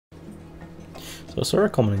So I saw a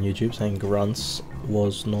comment on YouTube saying Gruntz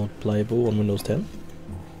was not playable on Windows 10.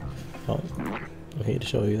 Oh, I'm here to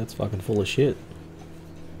show you that's fucking full of shit.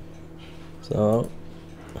 So,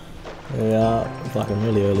 yeah, fucking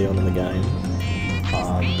really early on in the game.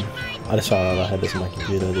 I just found out I had this on my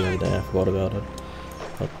computer the other day, I forgot about it.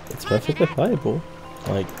 But it's perfectly playable.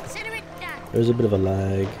 Like, there's a bit of a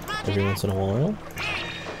lag every once in a while.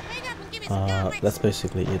 That's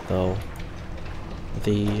basically it though.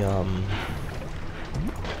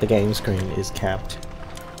 The game screen is capped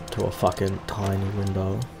to a fucking tiny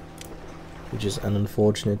window, which is an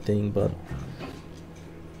unfortunate thing, but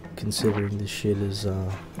considering this shit is,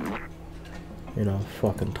 you know,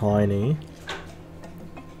 fucking tiny,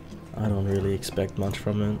 I don't really expect much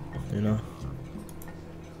from it, you know.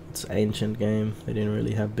 It's an ancient game, they didn't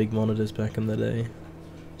really have big monitors back in the day,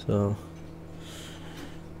 so,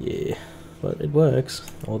 yeah, but it works,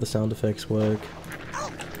 all the sound effects work,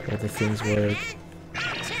 all the things work.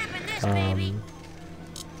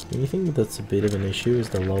 The only thing that's a bit of an issue is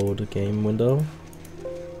the load game window.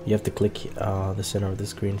 You have to click the center of the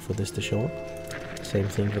screen for this to show up. Same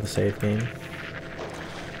thing for the save game.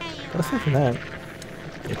 But aside from that,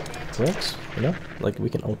 it works, you know? Like, we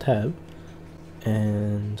can alt-tab,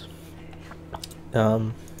 and,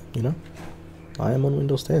 you know, I am on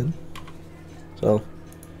Windows 10. So,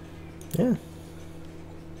 yeah.